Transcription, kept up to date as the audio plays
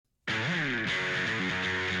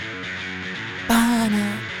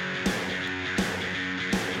Da-na.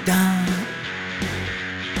 Da.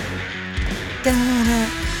 Da-na.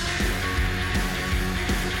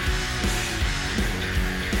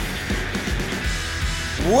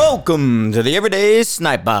 Welcome to the Everyday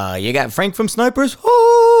Sniper. You got Frank from Snipers Hide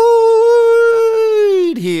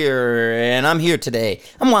here, and I'm here today.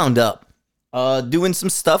 I'm wound up, doing some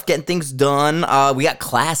stuff, getting things done. We got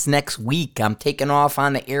class next week. I'm taking off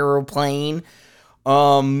on the aeroplane.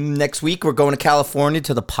 Next week we're going to California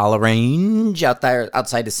to the Palo Range out there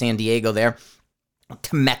outside of San Diego there.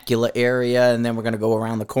 Temecula area, and then we're going to go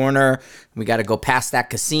around the corner. We got to go past that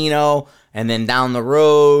casino and then down the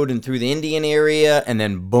road and through the Indian area, and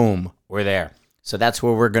then boom, we're there. So that's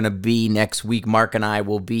where we're going to be next week. Mark and I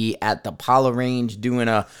will be at the Palo Range doing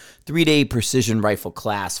a 3-day precision rifle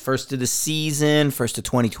class. First of the season, first of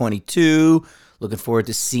 2022. Looking forward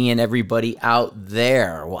to seeing everybody out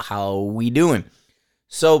there. How are we doing?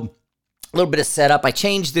 So a little bit of setup. I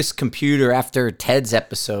changed this computer after Ted's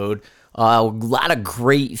episode. A lot of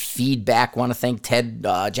great feedback. Want to thank Ted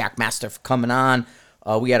Jackmaster for coming on.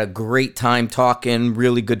 We had a great time talking.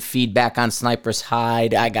 Really good feedback on Sniper's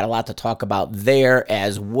Hide. I got a lot to talk about there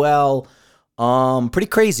as well. Pretty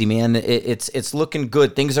crazy, man. It's looking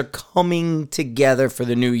good. Things are coming together for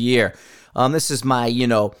the new year. This is my,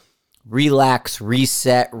 relax,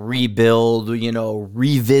 reset, rebuild,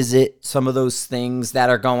 revisit some of those things that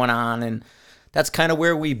are going on, and that's kind of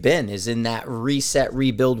where we've been, is in that reset,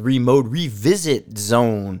 rebuild, remote, revisit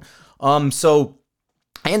zone. So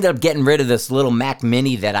I ended up getting rid of this little Mac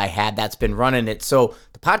Mini that I had that's been running it. So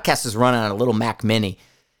the podcast is running on a little Mac Mini.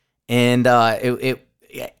 And I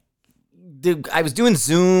was doing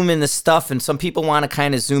Zoom and the stuff, and some people want to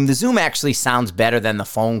kind of Zoom. The Zoom actually sounds better than the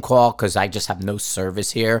phone call because I just have no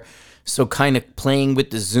service here. So kind of playing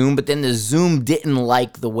with the Zoom, but then the Zoom didn't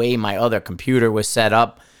like the way my other computer was set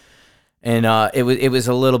up. And it was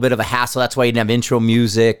a little bit of a hassle. That's why you didn't have intro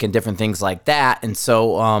music and different things like that. And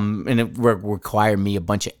so and it required me a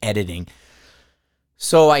bunch of editing.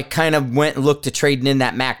 So I kind of went and looked at trading in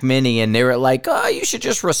that Mac Mini, and they were like, "Oh, you should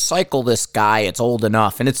just recycle this guy. It's old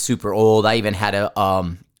enough, and it's super old. I even had a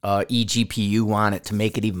eGPU on it to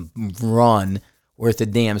make it even run worth a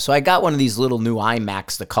damn." So I got one of these little new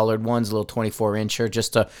iMacs, the colored ones, a little 24-incher,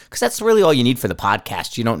 just because that's really all you need for the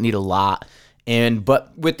podcast. You don't need a lot.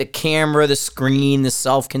 But with the camera, the screen, the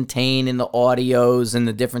self-contained, and the audios and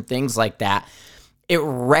the different things like that, it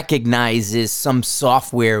recognizes some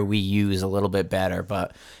software we use a little bit better.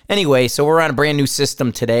 But anyway, so we're on a brand new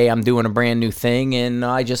system today. I'm doing a brand new thing, and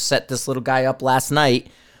I just set this little guy up last night,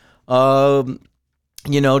 to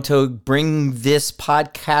bring this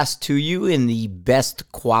podcast to you in the best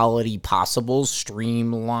quality possible,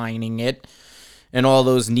 streamlining it, and all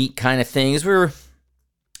those neat kind of things.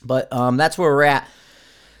 But that's where we're at.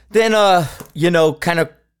 Then, kind of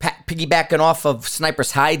piggybacking off of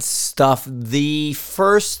Sniper's Hide stuff, the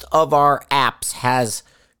first of our apps has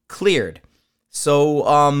cleared. So,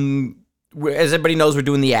 as everybody knows, we're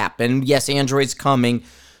doing the app. And yes, Android's coming.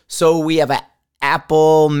 So we have an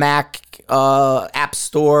Apple Mac app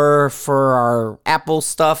store for our Apple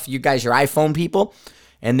stuff. You guys, your iPhone people.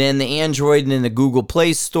 And then the Android and then the Google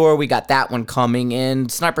Play Store, we got that one coming.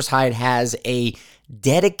 And Sniper's Hide has a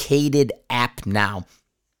dedicated app now,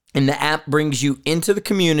 and the app brings you into the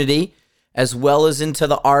community as well as into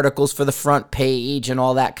the articles for the front page and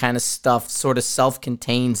all that kind of stuff. Sort of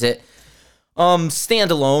self-contains it,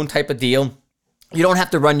 standalone type of deal. You don't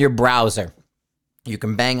have to run your browser. You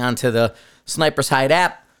can bang onto the Sniper's Hide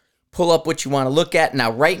app, pull up what you want to look at. Now,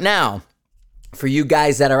 right now, for you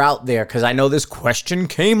guys that are out there, because I know this question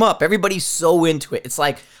came up, everybody's so into it. It's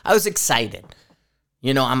like, I was excited.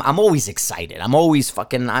 I'm always excited. I'm always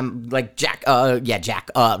I'm like Jack, blah,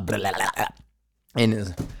 blah, blah.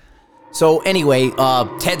 And so anyway,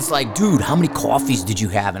 Ted's like, "Dude, how many coffees did you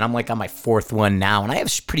have?" And I'm like, on my fourth one now, and I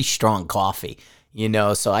have pretty strong coffee,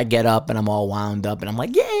 so I get up and I'm all wound up and I'm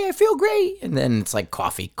like, "Yay, I feel great." And then it's like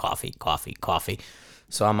coffee.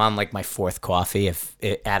 So I'm on like my fourth coffee, if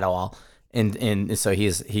at all. And so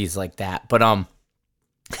he's like that. But,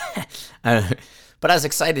 but I was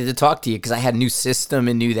excited to talk to you because I had a new system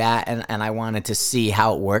and knew that, and I wanted to see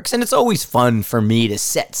how it works. And it's always fun for me to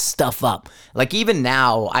set stuff up. Like even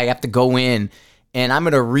now, I have to go in, and I'm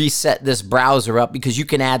going to reset this browser up because you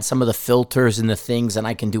can add some of the filters and the things, and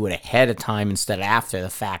I can do it ahead of time instead of after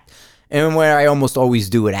the fact. And where I almost always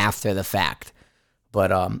do it after the fact.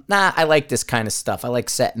 But I like this kind of stuff. I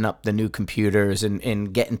like setting up the new computers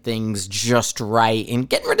and getting things just right and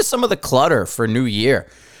getting rid of some of the clutter for New Year.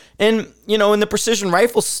 And, in the precision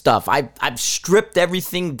rifle stuff, I've stripped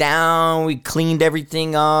everything down. We cleaned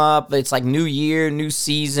everything up. It's like new year, new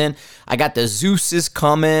season. I got the Zeus's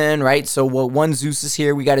coming, right? So one Zeus is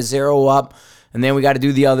here. We got to zero up. And then we got to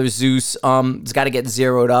do the other Zeus. It's got to get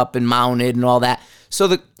zeroed up and mounted and all that.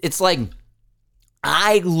 So it's like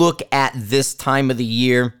I look at this time of the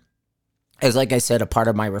year as, like I said, a part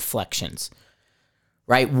of my reflections.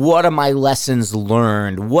 Right? What are my lessons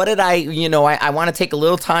learned? What did I want to take a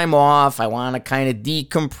little time off. I want to kind of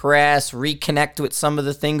decompress, reconnect with some of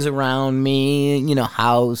the things around me,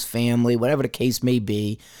 house, family, whatever the case may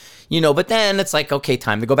be, but then it's like, okay,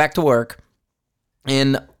 time to go back to work.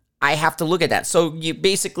 And I have to look at that. So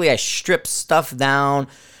I strip stuff down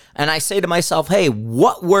and I say to myself, hey,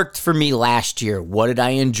 what worked for me last year? What did I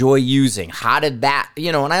enjoy using? How did that,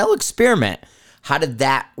 and I'll experiment. How did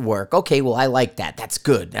that work? Okay, well, I like that. That's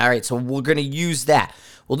good. All right, so we're going to use that.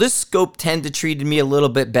 Well, this scope tended to treat me a little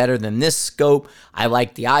bit better than this scope. I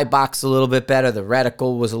like the eye box a little bit better. The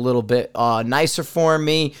reticle was a little bit nicer for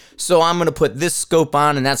me. So I'm going to put this scope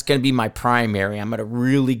on, and that's going to be my primary. I'm going to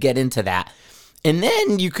really get into that. And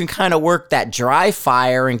then you can kind of work that dry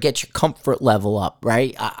fire and get your comfort level up,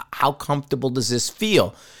 right? How comfortable does this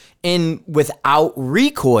feel? And without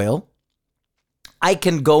recoil, I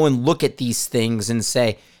can go and look at these things and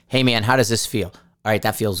say, hey, man, how does this feel? All right,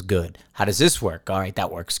 that feels good. How does this work? All right,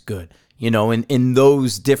 that works good. In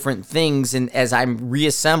those different things. And as I'm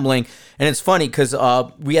reassembling, and it's funny because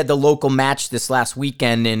we had the local match this last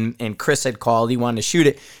weekend and Chris had called. He wanted to shoot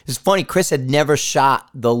it. It's funny. Chris had never shot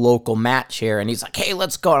the local match here. And he's like, hey,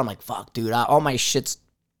 let's go. And I'm like, fuck, dude, all my shit's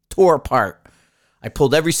tore apart. I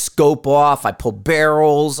pulled every scope off. I pulled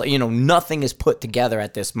barrels. Nothing is put together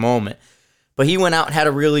at this moment. But he went out and had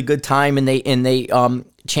a really good time, and they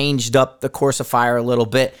changed up the course of fire a little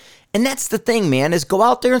bit. And that's the thing, man, is go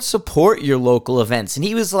out there and support your local events. And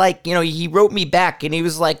he was like, he wrote me back, and he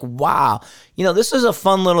was like, wow, this is a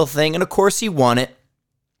fun little thing. And, of course, he won it.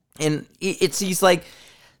 And he's like,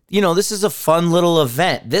 this is a fun little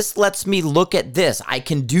event. This lets me look at this. I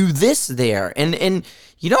can do this there. And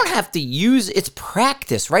you don't have to it's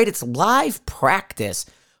practice, right? It's live practice.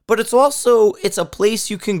 But it's a place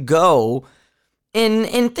you can go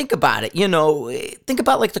and think about it, think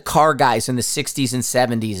about like the car guys in the 60s and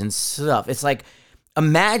 70s and stuff. It's like,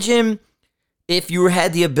 imagine if you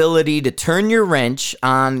had the ability to turn your wrench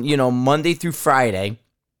on, Monday through Friday,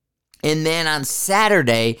 and then on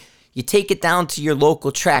Saturday, you take it down to your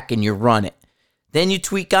local track and you run it. Then you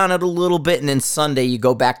tweak on it a little bit, and then Sunday you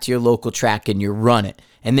go back to your local track and you run it.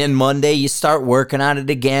 And then Monday you start working on it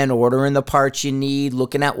again, ordering the parts you need,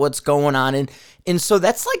 looking at what's going on. And so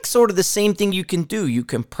that's like sort of the same thing you can do. You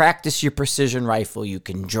can practice your precision rifle. You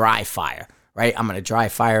can dry fire, right? I'm going to dry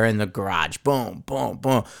fire in the garage. Boom, boom,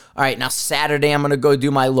 boom. All right, now Saturday I'm going to go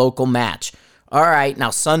do my local match. All right,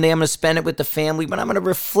 now Sunday I'm going to spend it with the family, but I'm going to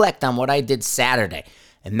reflect on what I did Saturday.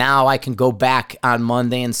 And now I can go back on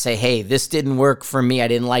Monday and say, hey, this didn't work for me. I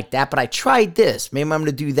didn't like that, but I tried this. Maybe I'm going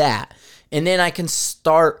to do that. And then I can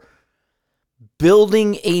start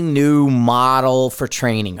building a new model for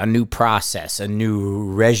training, a new process, a new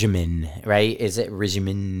regimen, right? Is it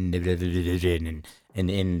regimen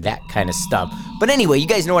and that kind of stuff? But anyway, you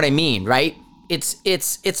guys know what I mean, right? It's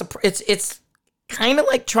kind of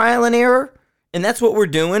like trial and error, and that's what we're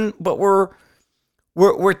doing. But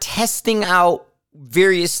we're testing out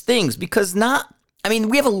various things because we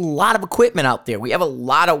have a lot of equipment out there. We have a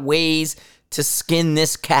lot of ways to skin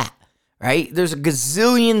this cat. Right? There's a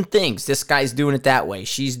gazillion things. This guy's doing it that way.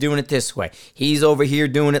 She's doing it this way. He's over here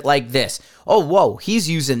doing it like this. Oh, whoa, he's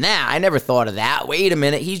using that. I never thought of that. Wait a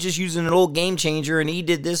minute. He's just using an old game changer, and he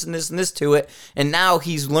did this and this and this to it. And now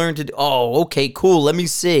he's learned to do, oh, okay, cool. Let me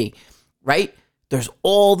see. Right? There's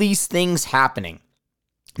all these things happening.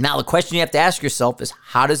 Now, the question you have to ask yourself is,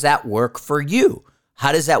 how does that work for you?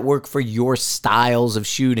 How does that work for your styles of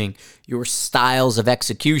shooting, your styles of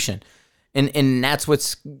execution? And that's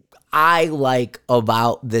what's I like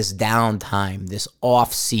about this downtime, this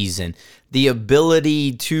off season, the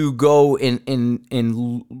ability to go and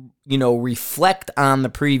reflect on the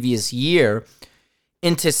previous year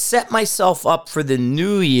and to set myself up for the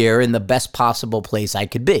new year in the best possible place I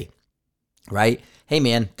could be, right? Hey,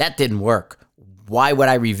 man, that didn't work. Why would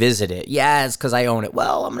I revisit it? Yeah, it's because I own it.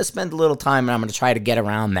 Well, I'm going to spend a little time and I'm going to try to get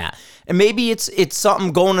around that. And maybe it's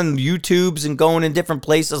something going on YouTubes and going in different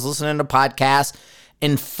places, listening to podcasts,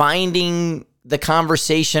 and finding the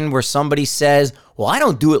conversation where somebody says, well, I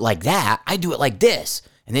don't do it like that. I do it like this.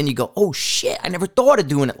 And then you go, oh, shit, I never thought of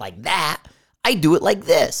doing it like that. I do it like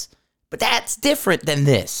this. But that's different than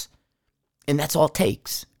this. And that's all it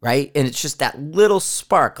takes, right? And it's just that little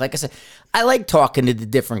spark. Like I said, I like talking to the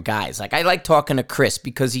different guys. Like I like talking to Chris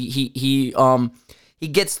because he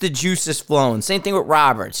gets the juices flowing. Same thing with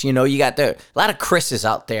Roberts. You know, you got a lot of Chris's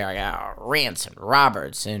out there. Rance and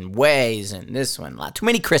Roberts and Ways and this one. Too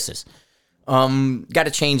many Chris's. Got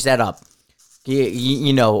to change that up.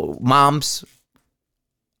 You know, moms,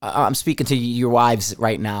 I'm speaking to your wives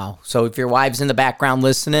right now. So if your wife's in the background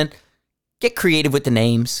listening, get creative with the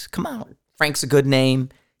names. Come on. Frank's a good name,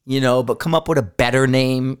 you know, but come up with a better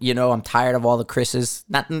name. You know, I'm tired of all the Chris's.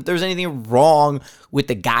 Not that there's anything wrong with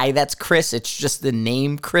the guy that's Chris. It's just the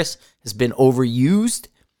name Chris has been overused,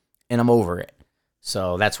 and I'm over it.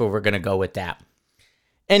 So that's where we're going to go with that.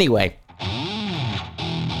 Anyway,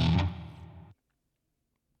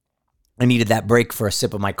 I needed that break for a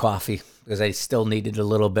sip of my coffee because I still needed a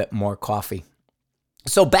little bit more coffee.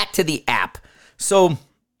 So back to the app. So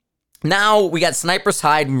now we got Sniper's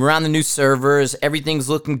Hide. We're on the new servers. Everything's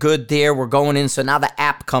looking good there. We're going in. So now the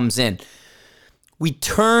app comes in. We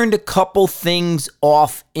turned a couple things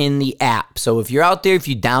off in the app. So if you're out there, if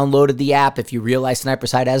you downloaded the app, if you realize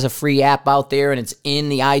Sniper's Hide has a free app out there and it's in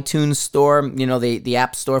the iTunes store, you know, the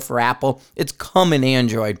app store for Apple, it's coming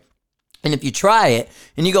Android. And if you try it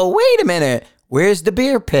and you go, wait a minute, where's the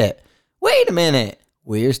beer pit? Wait a minute,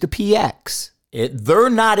 where's the PX? They're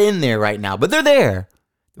not in there right now, but they're there.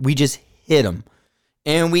 We just hit them.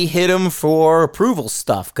 And we hit them for approval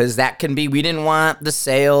stuff because that can be, we didn't want the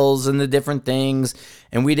sales and the different things.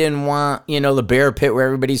 And we didn't want, you know, the bear pit where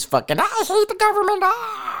everybody's fucking, I hate the government.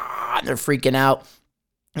 And they're freaking out.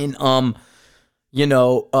 And, you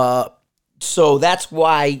know, so that's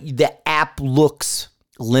why the app looks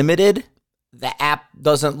limited. The app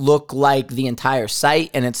doesn't look like the entire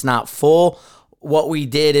site and it's not full. What we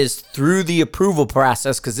did is through the approval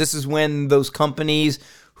process, because this is when those companies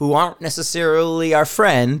who aren't necessarily our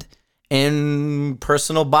friend and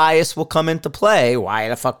personal bias will come into play. Why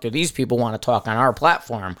the fuck do these people want to talk on our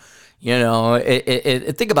platform? You know,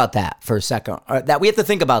 think about that for a second. That we have to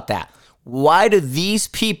think about that. Why do these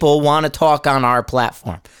people want to talk on our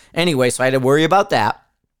platform? Anyway, so I had to worry about that.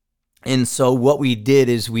 And so what we did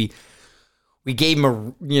is we gave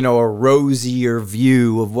them a rosier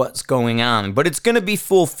view of what's going on. But it's going to be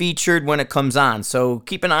full featured when it comes on. So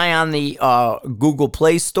keep an eye on the Google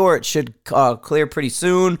Play Store. It should clear pretty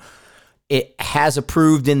soon. It has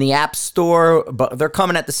approved in the App Store, but they're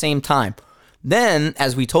coming at the same time. Then,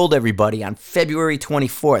 as we told everybody, on February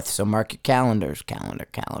 24th, so mark your calendars,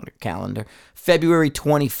 calendar. February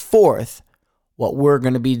 24th, what we're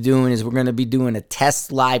going to be doing is we're going to be doing a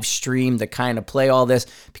test live stream to kind of play all this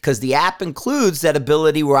because the app includes that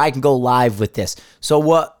ability where I can go live with this. So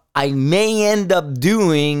what I may end up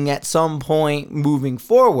doing at some point moving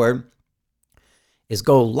forward is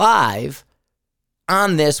go live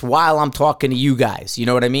on this while I'm talking to you guys. You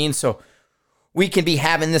know what I mean? So we can be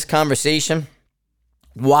having this conversation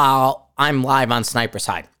while I'm live on Sniper's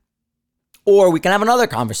Hide. Or we can have another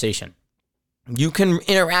conversation. You can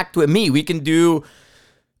interact with me. We can do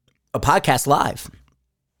a podcast live.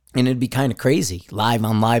 And it'd be kind of crazy. Live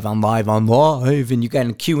on live. And you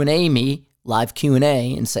can Q&A me, live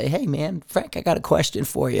Q&A, and say, hey, man, Frank, I got a question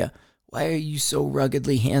for you. Why are you so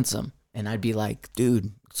ruggedly handsome? And I'd be like,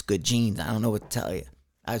 dude, it's good genes. I don't know what to tell you.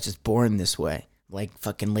 I was just born this way, like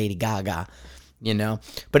fucking Lady Gaga, you know?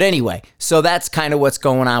 But anyway, so that's kind of what's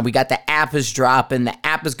going on. We got the app is dropping. The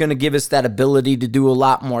app is going to give us that ability to do a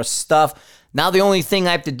lot more stuff. Now the only thing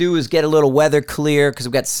I have to do is get a little weather clear because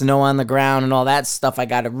we've got snow on the ground and all that stuff. I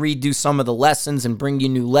got to redo some of the lessons and bring you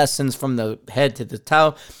new lessons from the head to the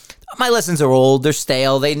toe. My lessons are old. They're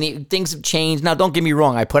stale. Things have changed. Now, don't get me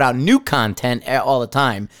wrong. I put out new content all the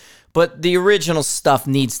time. But the original stuff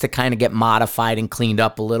needs to kind of get modified and cleaned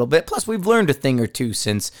up a little bit. Plus, we've learned a thing or two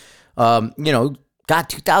since,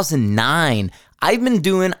 2009. I've been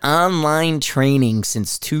doing online training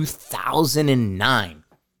since 2009.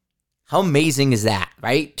 How amazing is that,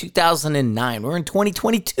 right? 2009. We're in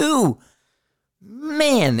 2022.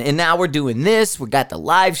 Man, and now we're doing this. We got the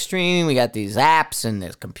live stream. We got these apps and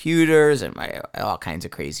there's computers and all kinds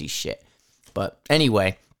of crazy shit. But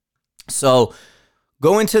anyway, so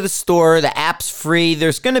go into the store. The app's free.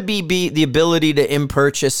 There's going to be the ability to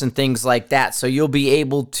in-purchase and things like that. So you'll be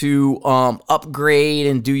able to upgrade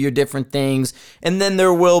and do your different things. And then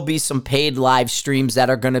there will be some paid live streams that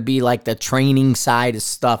are going to be like the training side of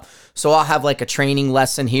stuff. So I'll have like a training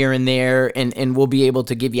lesson here and there, and we'll be able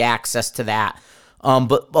to give you access to that.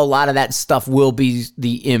 But a lot of that stuff will be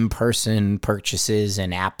the in-person purchases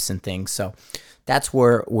and apps and things. So that's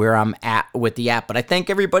where I'm at with the app. But I thank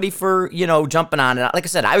everybody for, jumping on it. Like I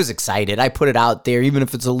said, I was excited. I put it out there, even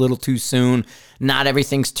if it's a little too soon. Not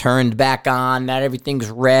everything's turned back on. Not everything's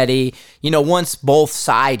ready. Once both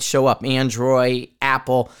sides show up, Android,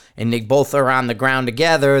 Apple, and they both are on the ground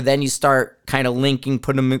together, then you start kind of linking,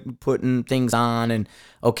 putting things on, and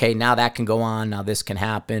okay, now that can go on. Now this can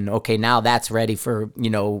happen. Okay, now that's ready for,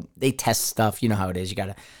 they test stuff. You know how it is. You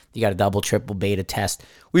got to double, triple beta test.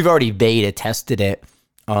 We've already beta tested it.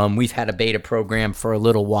 We've had a beta program for a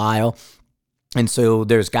little while. And so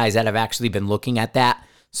there's guys that have actually been looking at that.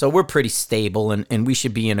 So we're pretty stable, and we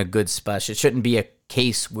should be in a good spot. It shouldn't be a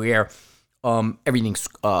case where everything's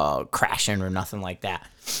crashing or nothing like that.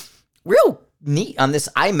 Real neat on this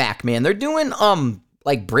iMac, man. They're doing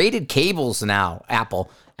like braided cables now. Apple,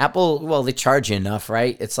 well, they charge you enough,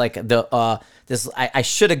 right? It's like I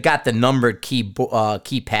should have got the numbered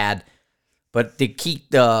keypad, but the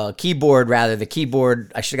keyboard,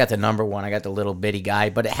 I should have got the number one. I got the little bitty guy,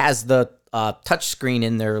 but it has the touch screen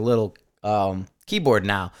in their little keyboard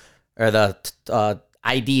now, or the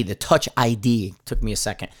ID, the Touch ID. Took me a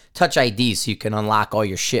second. Touch ID, so you can unlock all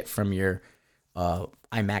your shit from your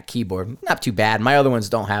iMac keyboard. Not too bad. My other ones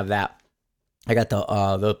don't have that. I got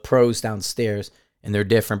the Pros downstairs, and they're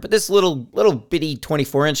different. But this little bitty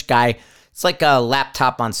 24-inch guy, it's like a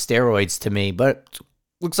laptop on steroids to me. But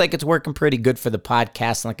looks like it's working pretty good for the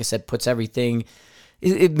podcast. And like I said, puts everything.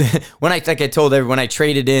 When I told everyone, when I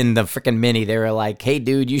traded in the freaking Mini, they were like, "Hey,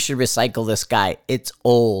 dude, you should recycle this guy. It's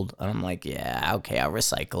old." And I'm like, "Yeah, okay, I'll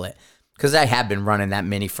recycle it," because I have been running that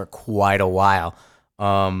Mini for quite a while.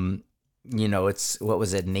 It's what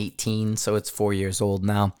was it, an 18, so it's 4 years old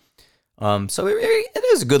now. So it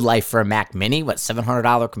is a good life for a Mac Mini. What,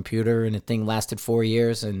 $700 computer, and the thing lasted 4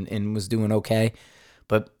 years and was doing okay.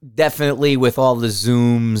 But definitely with all the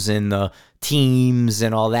Zooms and the Teams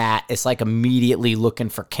and all that, it's like immediately looking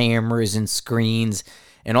for cameras and screens.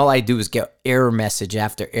 And all I do is get error message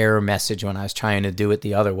after error message when I was trying to do it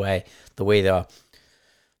the other way. The way the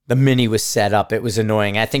Mini was set up, it was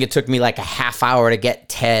annoying. I think it took me like a half hour to get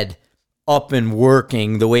Ted up and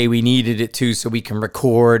working the way we needed it to, so we can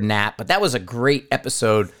record and that. But that was a great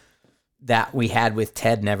episode that we had with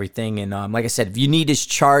Ted and everything. And like I said, if you need his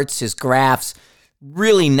charts, his graphs,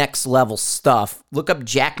 really next level stuff, look up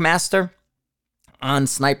Jackmaster on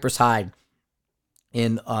Sniper's Hide,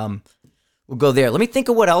 and we'll go there. Let me think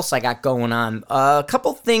of what else I got going on. A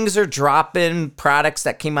couple things are dropping, products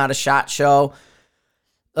that came out of SHOT Show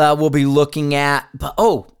we'll be looking at. But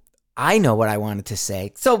I know what I wanted to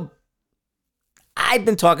say. So I've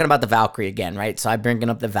been talking about the Valkyrie again, right? So I'm bringing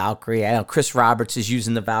up the Valkyrie. I know Chris Roberts is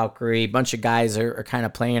using the Valkyrie. A bunch of guys are kind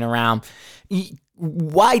of playing around.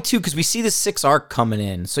 Why, too? Because we see the 6 ARC coming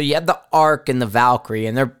in. So you have the ARC and the Valkyrie,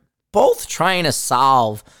 and they're both trying to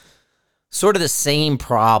solve sort of the same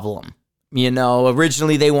problem.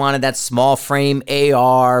 Originally they wanted that small frame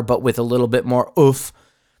AR, but with a little bit more oof.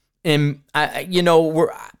 And, like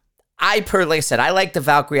I said, I like the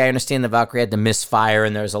Valkyrie. I understand the Valkyrie had the misfire,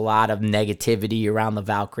 and there's a lot of negativity around the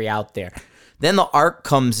Valkyrie out there. Then the ARC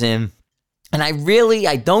comes in, and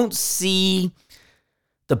I don't see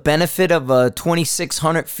the benefit of a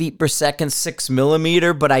 2,600 feet per second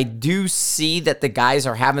 6mm, but I do see that the guys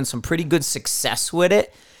are having some pretty good success with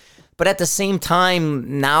it. But at the same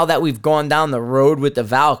time, now that we've gone down the road with the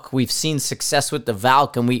Valk, we've seen success with the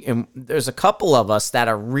Valk, and there's a couple of us that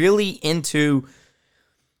are really into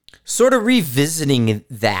sort of revisiting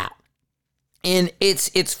that. And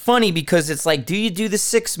it's funny because it's like, do you do the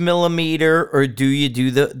 6mm or do you do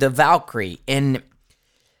the Valkyrie? And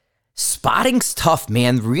spotting's tough,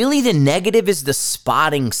 man. Really, the negative is the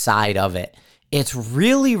spotting side of it. It's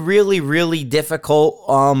really, really, really difficult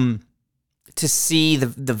to see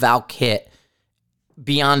the Valk hit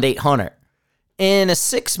beyond 800. And a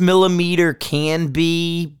 6mm can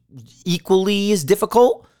be equally as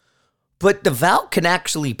difficult, but the Valk can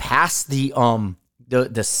actually pass the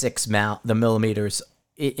 6 millimeters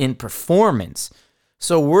in performance.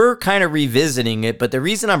 So we're kind of revisiting it. But the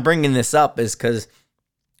reason I'm bringing this up is because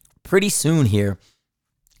pretty soon here,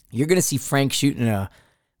 you're going to see Frank shooting a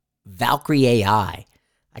Valkyrie AI.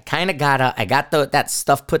 I got that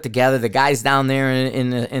stuff put together. The guys down there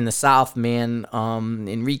in the South, man,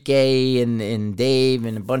 Enrique and Dave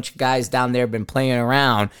and a bunch of guys down there have been playing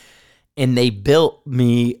around, and they built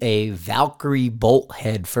me a Valkyrie bolt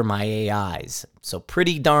head for my AIs. So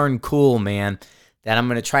pretty darn cool, man, that I'm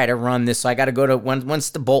going to try to run this. So I got to go to,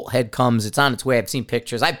 once the bolt head comes, it's on its way. I've seen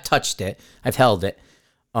pictures. I've touched it. I've held it.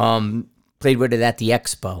 Played with it at the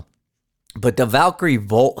expo. But the Valkyrie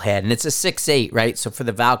Volt head, and it's a 6.8, right? So for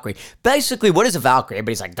the Valkyrie, basically, what is a Valkyrie?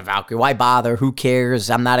 Everybody's like, the Valkyrie, why bother? Who cares?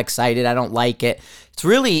 I'm not excited. I don't like it. It's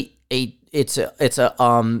really it's a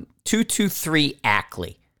 223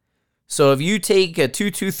 Ackley. So if you take a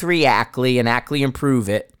 223 Ackley and Ackley improve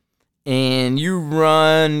it, and you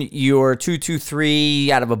run your 223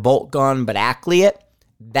 out of a bolt gun, but Ackley it,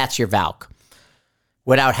 that's your Valk,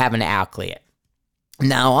 without having to Ackley it.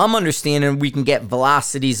 Now, I'm understanding we can get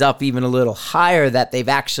velocities up even a little higher, that they've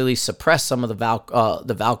actually suppressed some of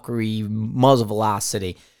the Valkyrie muzzle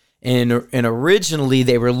velocity. And originally,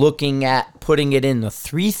 they were looking at putting it in the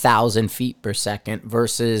 3,000 feet per second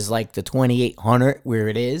versus like the 2,800 where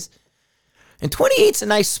it is. And 28's a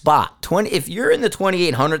nice spot. If you're in the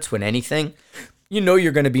 2,800s with anything, you know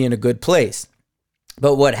you're going to be in a good place.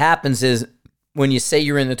 But what happens is when you say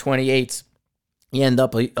you're in the 28s, you end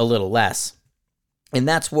up a little less. And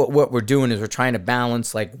that's what we're doing, is we're trying to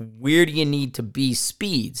balance, like, where do you need to be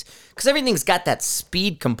speeds? Because everything's got that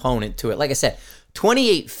speed component to it. Like I said,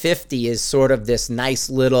 2850 is sort of this nice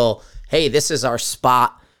little, hey, this is our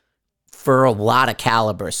spot for a lot of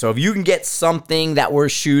caliber. So if you can get something that we're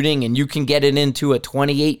shooting and you can get it into a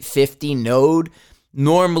 2850 node,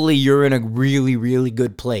 normally you're in a really, really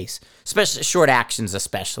good place. Especially short actions,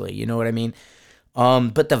 especially. You know what I mean?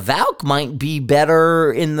 But the Valk might be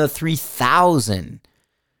better in the 3,000.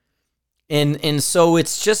 And so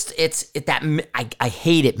it's just, I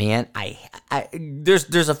hate it, man.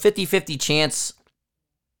 There's a 50-50 chance,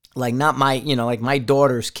 like not my, like my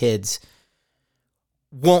daughter's kids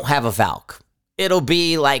won't have a Valk. It'll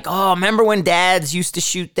be like, oh, remember when dads used to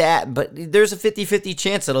shoot that? But there's a 50-50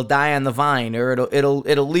 chance it'll die on the vine, or it'll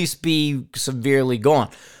at least be severely gone.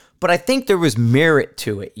 But I think there was merit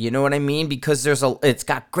to it, you know what I mean? Because it's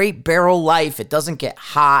got great barrel life. It doesn't get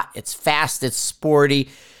hot. It's fast. It's sporty.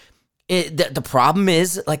 The problem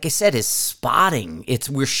is, like I said, is spotting.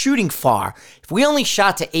 We're shooting far. If we only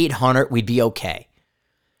shot to 800, we'd be okay.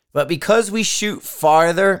 But because we shoot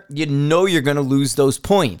farther, you know you're going to lose those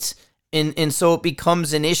points. And so it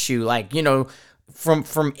becomes an issue. Like,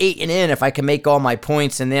 from 8 and in, if I can make all my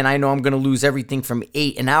points, and then I know I'm going to lose everything from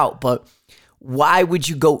 8 and out. But why would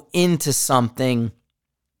you go into something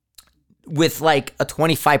with like a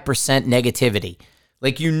 25% negativity?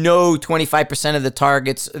 Like, 25% of the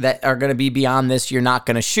targets that are going to be beyond this, you're not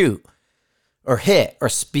going to shoot or hit or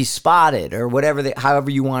be spotted or whatever,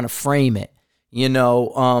 however you want to frame it.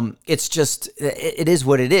 It's just, it is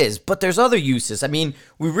what it is. But there's other uses. I mean,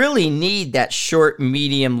 we really need that short,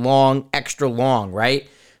 medium, long, extra long, right?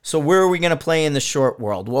 So where are we going to play in the short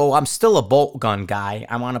world? Well, I'm still a bolt gun guy.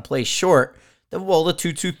 I want to play short. The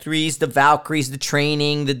 223s, the Valkyries, the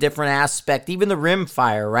training, the different aspect, even the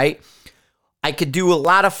rimfire, right? I could do a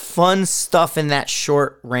lot of fun stuff in that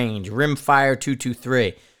short range. Rimfire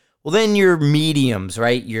 223. Well, then your mediums,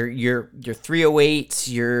 right? Your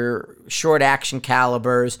 308s, your short action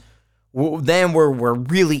calibers. Well, then we're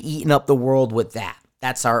really eating up the world with that.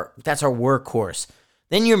 That's our workhorse.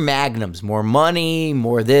 Then your magnums, more money,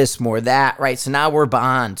 more this, more that, right? So now we're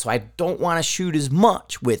behind. So I don't want to shoot as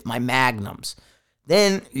much with my magnums.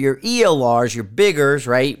 Then your ELRs, your biggers,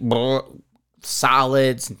 right?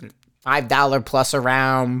 Solids, $5 plus a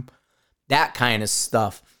round, that kind of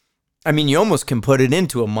stuff. I mean, you almost can put it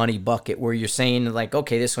into a money bucket where you're saying, like,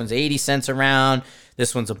 okay, this one's 80 cents a round,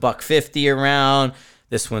 this one's $1.50 a round,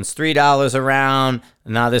 this one's $3 a round,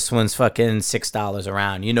 and now this one's fucking $6 a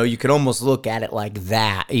round. You could almost look at it like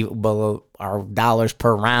that. Our dollars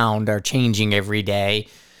per round are changing every day,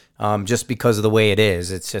 just because of the way it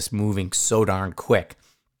is. It's just moving so darn quick.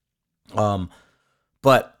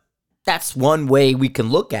 But that's one way we can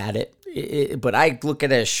look at it. But I look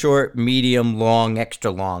at it as short, medium, long, extra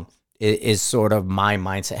long is sort of my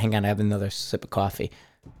mindset. Hang on, I have another sip of coffee.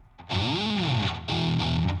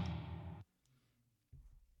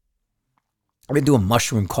 I've been doing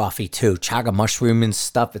mushroom coffee too, chaga mushroom and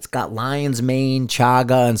stuff. It's got lion's mane,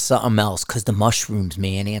 chaga, and something else. Because the mushrooms,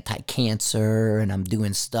 man, anti-cancer, and I'm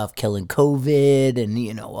doing stuff killing COVID,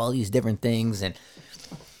 and all these different things. And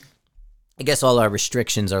I guess all our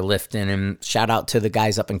restrictions are lifting. And shout out to the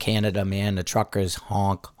guys up in Canada, man. The truckers,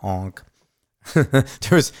 honk, honk. there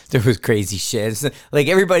was crazy shit. It's like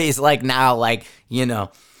everybody's like now, like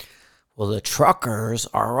well, the truckers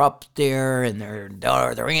are up there and they're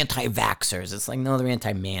anti-vaxxers. It's like, no, they're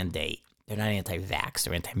anti-mandate. They're not anti-vax.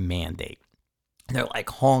 They're anti-mandate. And they're like,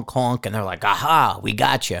 honk, honk. And they're like, aha, we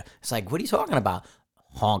got you. It's like, what are you talking about?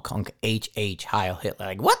 Honk, honk, H, Heil Hitler.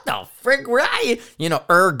 Like, what the frick? Where are you?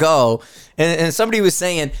 Ergo. And somebody was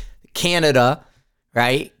saying Canada,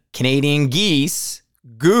 right? Canadian geese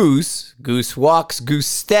Goose walks, goose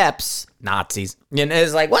steps, Nazis. And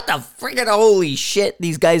it's like, what the friggin' holy shit?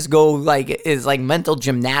 These guys go like, it's like mental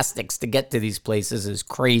gymnastics to get to these places is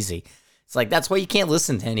crazy. It's like, that's why you can't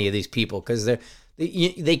listen to any of these people, because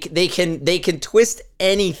they can twist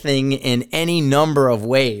anything in any number of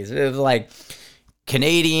ways. It's like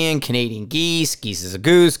Canadian geese is a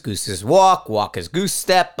goose is walk is goose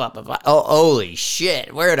step, blah, blah, blah. Oh, holy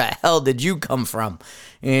shit, where the hell did you come from?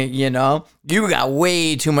 You know, you got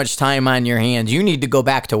way too much time on your hands. You need to go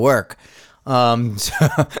back to work. But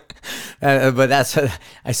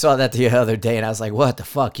I saw that the other day, and I was like, what the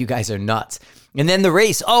fuck? You guys are nuts. And then the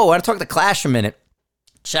race. Oh, I want to talk to Clash a minute.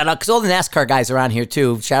 Shout out, because all the NASCAR guys are on here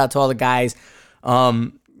too. Shout out to all the guys,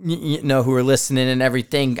 you know, who are listening and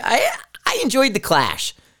everything. I enjoyed the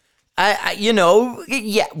Clash.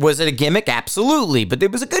 Was it a gimmick? Absolutely, but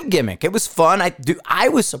it was a good gimmick. It was fun. I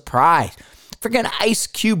was surprised. Freaking Ice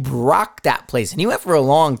Cube rocked that place, and he went for a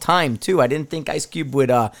long time too. I didn't think Ice Cube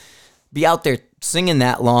would be out there singing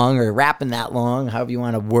that long or rapping that long, however you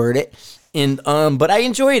want to word it. And but I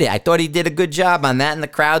enjoyed it. I thought he did a good job on that, and the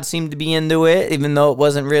crowd seemed to be into it, even though it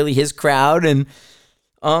wasn't really his crowd. And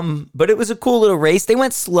but it was a cool little race. They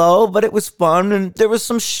went slow, but it was fun, and there was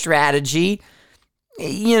some strategy.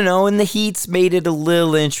 You know, and the heats made it a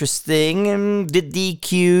little interesting. And did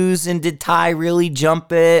DQs and did Ty really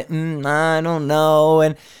jump it? I don't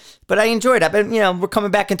know. But I enjoyed it. But, you know, we're coming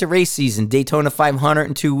back into race season. Daytona 500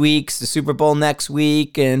 in 2 weeks, the Super Bowl next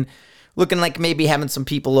week, and looking like maybe having some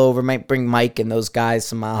people over. Might bring Mike and those guys,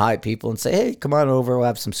 some Mile High people, and say, hey, come on over. We'll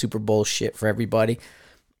have some Super Bowl shit for everybody.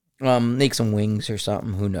 Make some wings or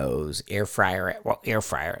something. Who knows? Air fryer it. Air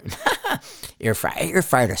fryer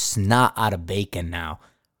the snot out of bacon now.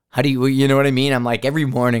 How do you know what I mean? I'm like, every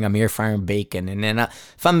morning I'm air frying bacon, and then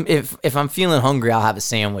if I'm feeling hungry, I'll have a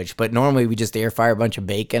sandwich. But normally we just air fry a bunch of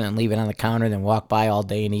bacon and leave it on the counter, then walk by all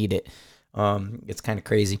day and eat it. It's kind of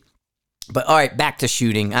crazy. But all right, back to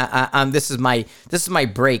shooting. This is my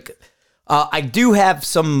break. I do have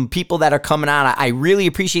some people that are coming on. I really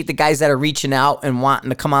appreciate the guys that are reaching out and wanting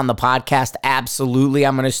to come on the podcast. Absolutely.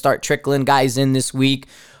 I'm going to start trickling guys in this week.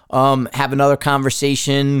 Have another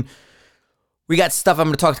conversation. We got stuff. I'm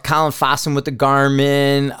going to talk to Colin Fossen with the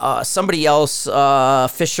Garmin. Somebody else,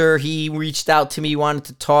 Fisher, he reached out to me, wanted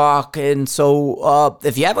to talk. And so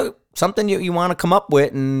if you have something you want to come up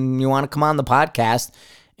with and you want to come on the podcast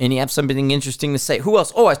and you have something interesting to say. Who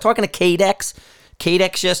else? Oh, I was talking to Cadex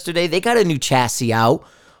yesterday. They got a new chassis out.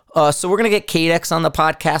 So we're going to get Cadex on the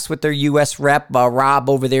podcast with their U.S. rep, Rob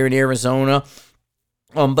over there in Arizona.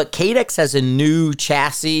 But Cadex has a new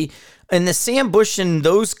chassis. And the Sam Bush and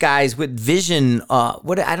those guys with Vision,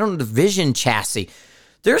 the Vision chassis.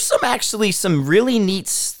 There's some really neat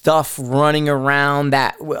stuff running around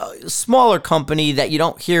that smaller company that you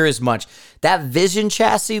don't hear as much. That Vision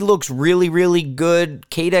chassis looks really, really good.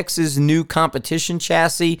 Cadex's new competition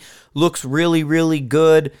chassis looks really, really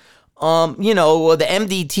good. The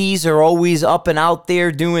MDTs are always up and out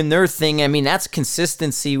there doing their thing. I mean, that's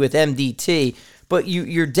consistency with MDT. But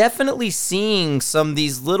you're definitely seeing some of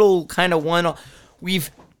these little kind of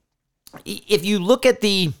if you look at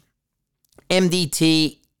the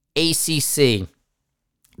MDT ACC,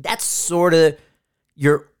 that's sort of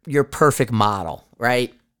your perfect model,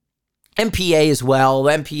 right? MPA as well.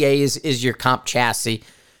 MPA is your comp chassis.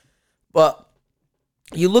 But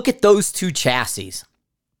you look at those two chassis,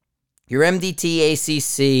 your MDT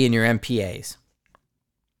ACC and your MPAs.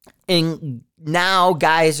 And now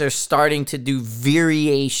guys are starting to do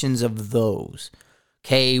variations of those.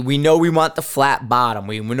 Okay, we know we want the flat bottom.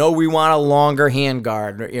 We know we want a longer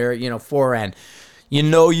handguard or forend.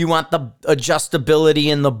 You want the adjustability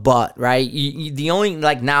in the butt, right? The only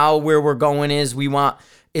now where we're going is we want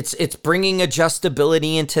it's bringing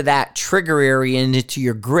adjustability into that trigger area and into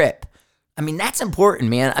your grip. I mean, that's important,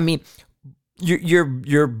 man. I mean,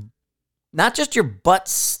 you're not just your butt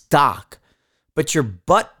stock, but your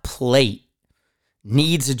butt plate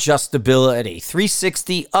needs adjustability.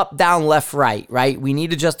 360 up, down, left, right. We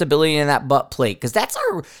need adjustability in that butt plate because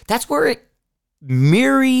that's where it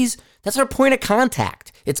marries. That's our point of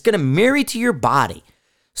contact. It's going to marry to your body.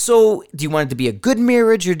 So do you want it to be a good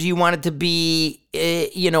marriage or do you want it to be,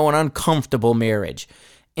 an uncomfortable marriage?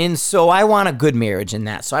 And so I want a good marriage in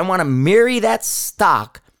that. So I want to marry that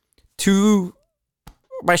stock to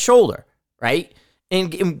my shoulder, right?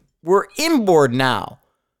 And we're inboard now.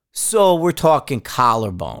 So we're talking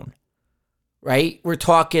collarbone, right? We're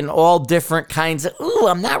talking all different kinds of,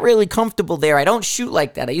 I'm not really comfortable there. I don't shoot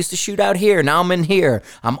like that. I used to shoot out here. Now I'm in here.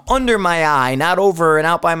 I'm under my eye, not over and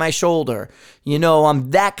out by my shoulder.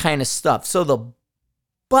 I'm that kind of stuff. So the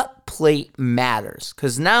butt plate matters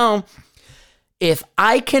because now if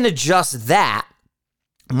I can adjust that,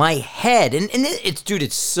 my head, and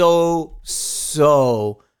it's so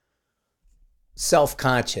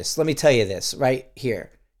self-conscious. Let me tell you this right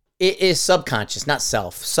here. It is subconscious, not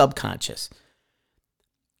subconscious.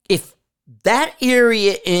 If that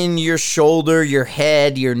area in your shoulder, your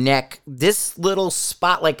head, your neck, this little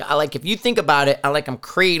spot, like if you think about it, I'm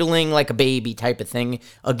cradling like a baby type of thing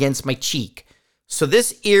against my cheek. So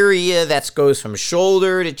this area that goes from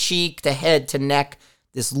shoulder to cheek to head to neck,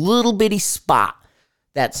 this little bitty spot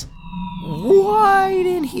that's right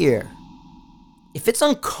in here. If it's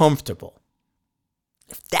uncomfortable,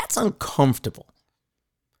 if that's uncomfortable,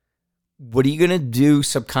 what are you going to do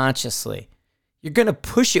subconsciously? You're going to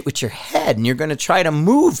push it with your head and you're going to try to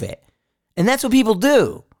move it. And that's what people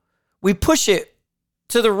do. We push it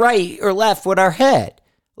to the right or left with our head.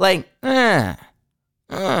 Like, I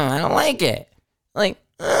don't like it.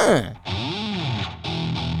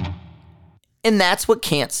 And that's what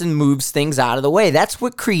cancels and moves things out of the way. That's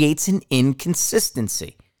what creates an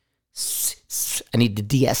inconsistency. I need to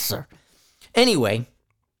de-esser. Anyway,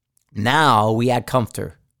 now we add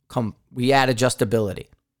comfort. We add adjustability.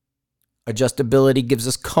 Adjustability gives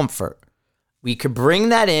us comfort. We could bring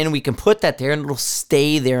that in. We can put that there and it'll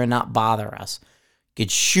stay there and not bother us.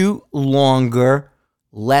 Could shoot longer,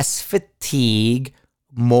 less fatigue,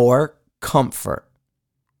 more comfort.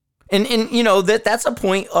 And that's a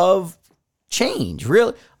point of change,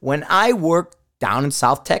 really. When I worked down in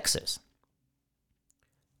South Texas,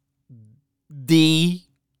 the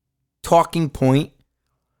talking point,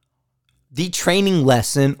 the training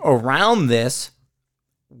lesson around this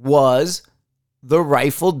was the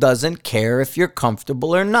rifle doesn't care if you're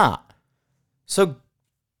comfortable or not. So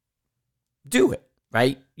do it,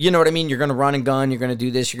 right? You know what I mean? You're going to run and gun. You're going to do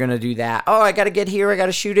this. You're going to do that. Oh, I got to get here. I got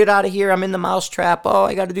to shoot it out of here. I'm in the mouse trap. Oh,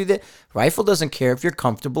 I got to do that. Rifle doesn't care if you're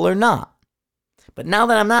comfortable or not. But now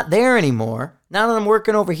that I'm not there anymore, now that I'm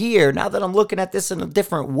working over here, now that I'm looking at this in a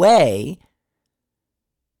different way,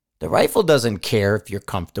 the rifle doesn't care if you're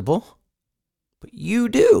comfortable, but you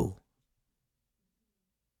do.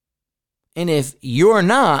 And if you're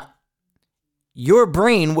not, your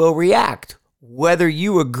brain will react whether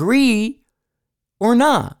you agree or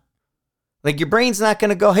not. Like your brain's not going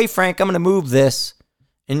to go, hey, Frank, I'm going to move this.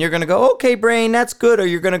 And you're going to go, okay, brain, that's good. Or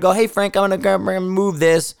you're going to go, hey, Frank, I'm going to move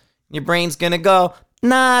this. Your brain's going to go,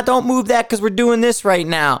 nah, don't move that because we're doing this right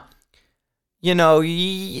now.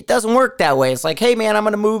 It doesn't work that way. It's like, hey, man, I'm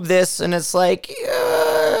going to move this. And it's like,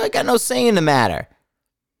 I got no say in the matter.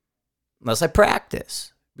 Unless I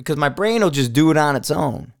practice. Because my brain will just do it on its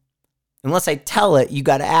own. Unless I tell it, you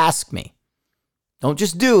got to ask me. Don't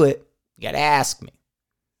just do it. You got to ask me.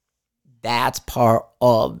 That's part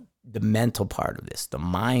of the mental part of this, the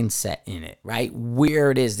mindset in it, right? Where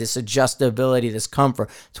it is, this adjustability, this comfort.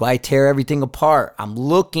 That's why I tear everything apart. I'm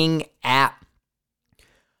looking at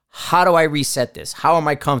how do I reset this? How am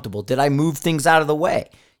I comfortable? Did I move things out of the way?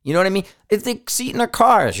 You know what I mean? It's like seat in our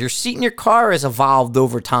cars. Your seat in your car has evolved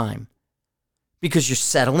over time because you're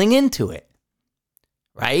settling into it,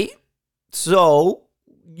 right? So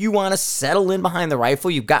you want to settle in behind the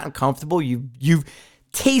rifle. You've gotten comfortable. You've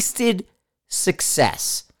tasted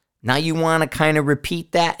success. Now you want to kind of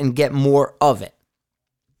repeat that and get more of it.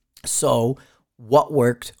 So what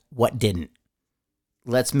worked, what didn't?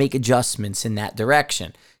 Let's make adjustments in that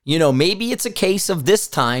direction. Maybe it's a case of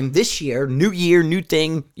this year, new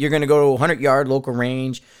thing. You're going to go to a 100-yard local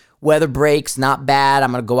range. Weather breaks, not bad.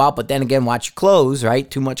 I'm going to go out, but then again, watch your clothes, right?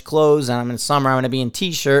 Too much clothes. And I'm in summer. I'm going to be in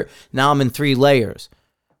t-shirt. Now I'm in 3 layers.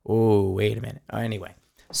 Oh, wait a minute. Anyway,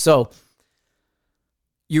 so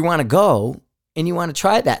you want to go and you want to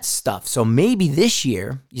try that stuff. So maybe this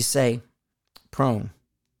year you say prone,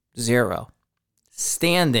 0,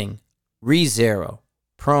 standing, re-0,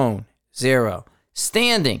 prone, 0,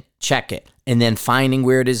 standing, check it, and then finding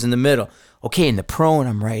where it is in the middle. Okay, in the prone,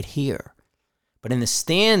 I'm right here. But in the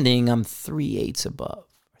standing, I'm 3/8 above,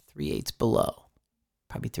 or 3/8 below,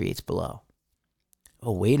 probably 3/8 below.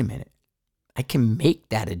 Oh, wait a minute. I can make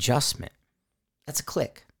that adjustment. That's a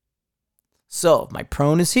click. So my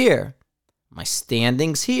prone is here, my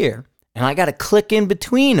standing's here, and I got to click in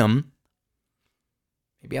between them.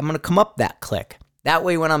 Maybe I'm going to come up that click. That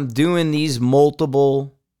way when I'm doing these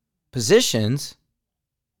multiple positions,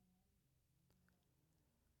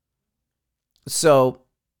 so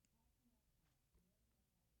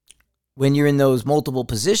when you're in those multiple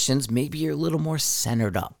positions, maybe you're a little more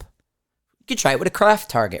centered up. You could try it with a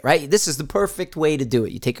craft target, right? This is the perfect way to do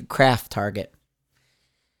it. You take a craft target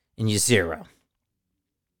and you 0.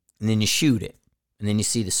 And then you shoot it. And then you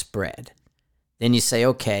see the spread. Then you say,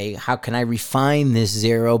 okay, how can I refine this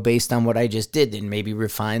 0 based on what I just did? Then maybe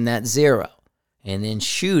refine that 0. and then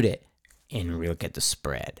shoot it and look at the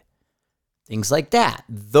spread. Things like that.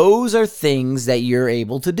 Those are things that you're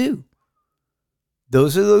able to do.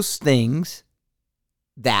 Those are those things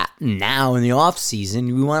that now in the off season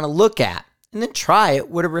we want to look at and then try it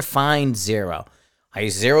with a refined zero. I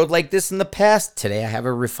zeroed like this in the past. Today I have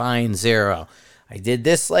a refined zero. I did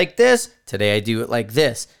this like this. Today I do it like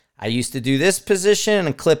this. I used to do this position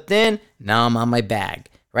and clipped in. Now I'm on my bag,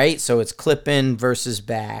 right? So it's clip in versus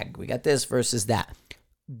bag. We got this versus that.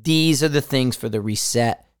 These are the things for the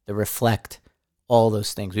reset, the reflect, all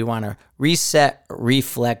those things. We want to reset,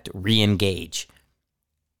 reflect, re-engage.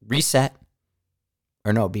 Reset,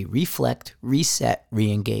 or no, be reflect, reset,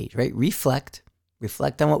 re-engage, right? Reflect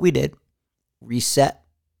on what we did, reset,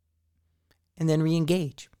 and then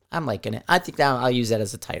re-engage. I'm liking it. I think that I'll use that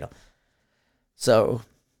as a title. So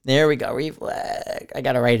there we go. Reflect. I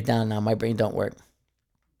got to write it down now. My brain don't work.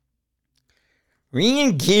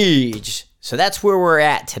 Re-engage. So that's where we're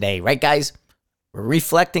at today, right, guys? We're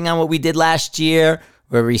reflecting on what we did last year.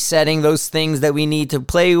 We're resetting those things that we need to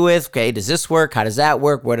play with. Okay, does this work? How does that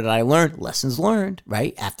work? What did I learn? Lessons learned,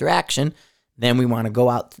 right? After action. Then we want to go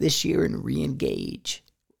out this year and re-engage.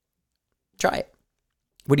 Try it.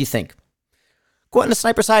 What do you think? Go on the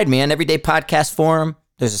Sniper Side, man. Everyday podcast forum.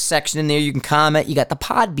 There's a section in there you can comment. You got the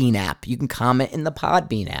Podbean app. You can comment in the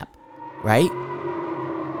Podbean app, right?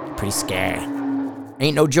 Pretty scary.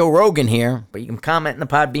 Ain't no Joe Rogan here, but you can comment in the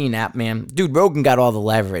Podbean app, man. Dude, Rogan got all the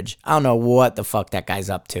leverage. I don't know what the fuck that guy's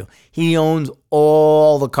up to. He owns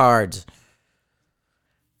all the cards.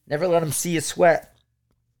 Never let him see you sweat.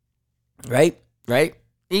 Right?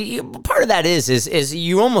 Part of that is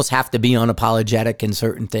you almost have to be unapologetic in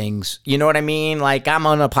certain things. You know what I mean? Like, I'm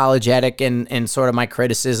unapologetic in sort of my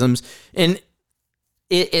criticisms. And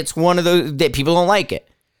it's one of those that people don't like it,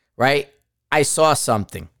 right? I saw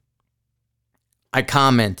something. I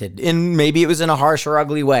commented, and maybe it was in a harsh or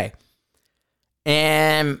ugly way.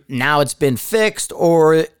 And now it's been fixed,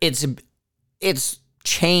 or it's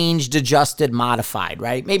changed, adjusted, modified,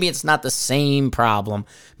 right? Maybe it's not the same problem.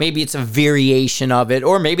 Maybe it's a variation of it,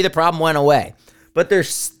 or maybe the problem went away. But they're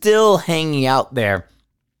still hanging out there,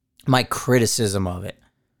 my criticism of it.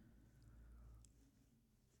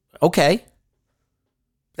 Okay.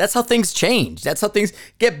 That's how things change. That's how things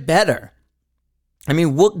get better. I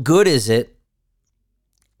mean, what good is it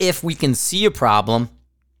if we can see a problem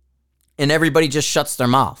and everybody just shuts their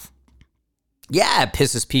mouth? Yeah, it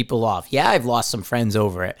pisses people off. Yeah, I've lost some friends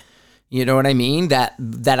over it. You know what I mean? That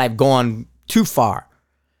I've gone too far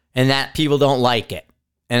and that people don't like it.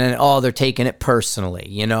 And then, they're taking it personally,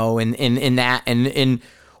 you know,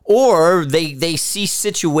 or they see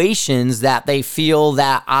situations that they feel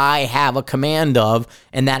that I have a command of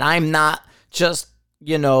and that I'm not just,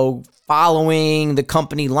 you know, following the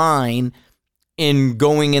company line in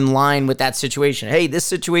going in line with that situation. Hey, this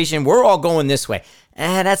situation, we're all going this way.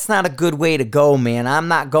 That's not a good way to go, man. I'm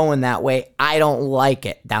not going that way. I don't like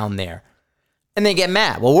it down there. And they get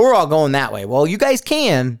mad. Well, we're all going that way. Well, you guys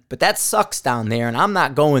can, but that sucks down there, and I'm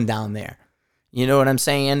not going down there. You know what I'm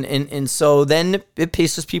saying? And so then it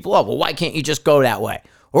pisses people off. Well, why can't you just go that way?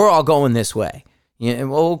 We're all going this way.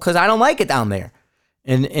 Well, because I don't like it down there.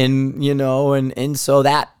 And you know, and so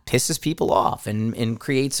that pisses people off and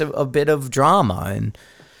creates a bit of drama, and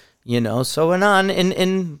you know, so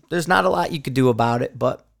and there's not a lot you could do about it,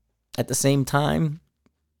 but at the same time,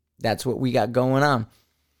 that's what we got going on.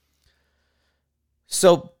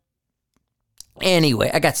 So anyway,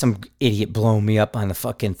 I got some idiot blowing me up on the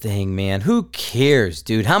fucking thing, man. Who cares,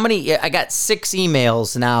 dude? I got 6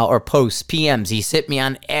 emails now, or posts, PMs. He's hit me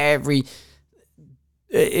on every,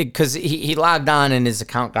 because he logged on and his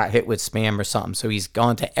account got hit with spam or something. So he's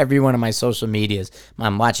gone to every one of my social medias.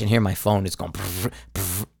 I'm watching here, my phone is going,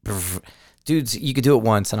 dudes, you could do it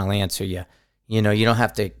once and I'll answer you. You know, you don't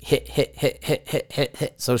have to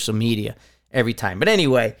hit social media every time. But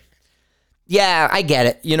anyway, yeah, I get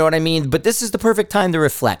it. You know what I mean? But this is the perfect time to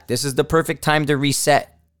reflect. This is the perfect time to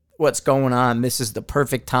reset what's going on. This is the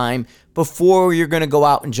perfect time before you're going to go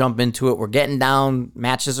out and jump into it. We're getting down.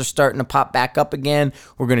 Matches are starting to pop back up again.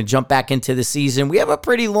 We're going to jump back into the season. We have a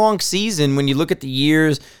pretty long season when you look at the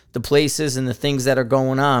years, the places, and the things that are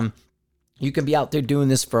going on. You can be out there doing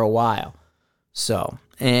this for a while. So,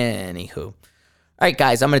 anywho. All right,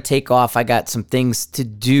 guys, I'm going to take off. I got some things to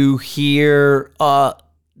do here.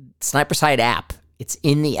 Sniper's Hide app. It's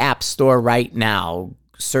in the App Store right now.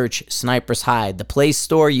 Search Sniper's Hide. The Play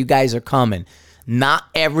Store, you guys are coming. Not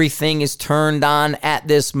everything is turned on at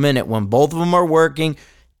this minute. When both of them are working,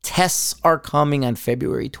 tests are coming on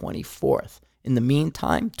February 24th. In the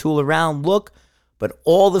meantime, tool around, look, but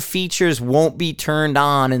all the features won't be turned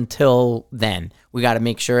on until then. We got to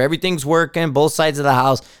make sure everything's working, both sides of the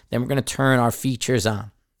house. Then we're going to turn our features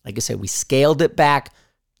on. Like I said, we scaled it back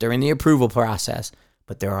during the approval process,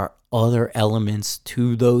 but there are other elements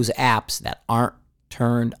to those apps that aren't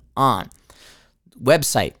turned on.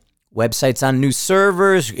 Website's on new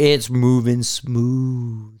servers. It's moving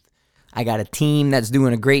smooth. I got a team that's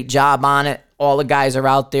doing a great job on it. All the guys are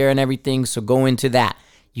out there and everything, so go into that.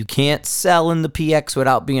 You can't sell in the PX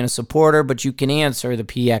without being a supporter, but you can answer the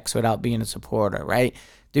PX without being a supporter, right?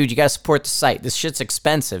 Dude, you got to support the site. This shit's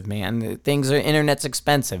expensive, man. Internet's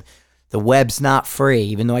expensive. The web's not free.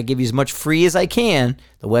 Even though I give you as much free as I can,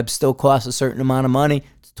 the web still costs a certain amount of money.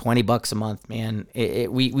 It's $20 a month, man.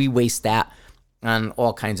 We waste that on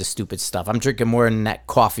all kinds of stupid stuff. I'm drinking more than that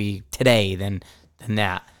coffee today than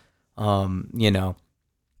that.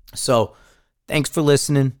 So thanks for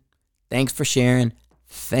listening. Thanks for sharing.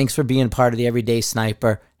 Thanks for being part of the Everyday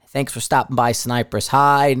Sniper. Thanks for stopping by Sniper's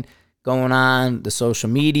Hide, going on the social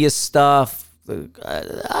media stuff.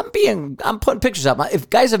 I'm putting pictures up. If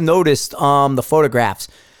guys have noticed the photographs,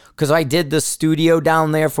 because I did the studio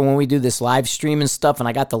down there for when we do this live stream and stuff, and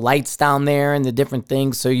I got the lights down there and the different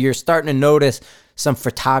things. So you're starting to notice some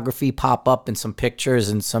photography pop up and some pictures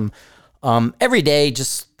and some every day.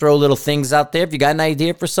 Just throw little things out there. If you got an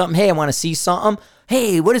idea for something, hey, I want to see something.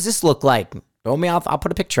 Hey, what does this look like? Throw me off. I'll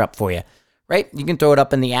put a picture up for you, right? You can throw it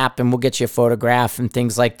up in the app, and we'll get you a photograph and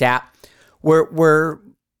things like that. We're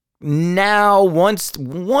now once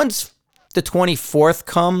the 24th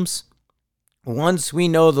comes, once we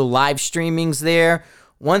know the live streaming's there,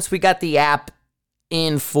 once we got the app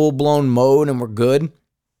in full-blown mode and we're good,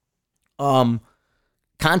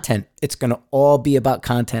 content. It's going to all be about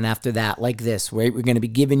content after that, like this. We're going to be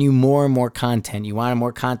giving you more and more content. You want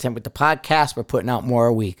more content with the podcast? We're putting out more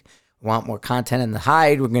a week. Want more content in the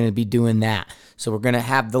hide? We're going to be doing that. So we're going to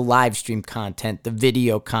have the live stream content, the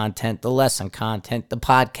video content, the lesson content, the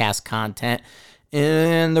podcast content,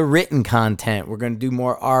 and the written content. We're going to do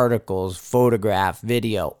more articles, photograph,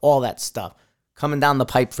 video, all that stuff coming down the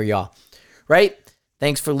pipe for y'all, right?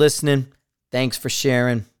 Thanks for listening. Thanks for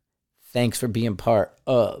sharing. Thanks for being part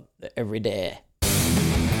of the Everyday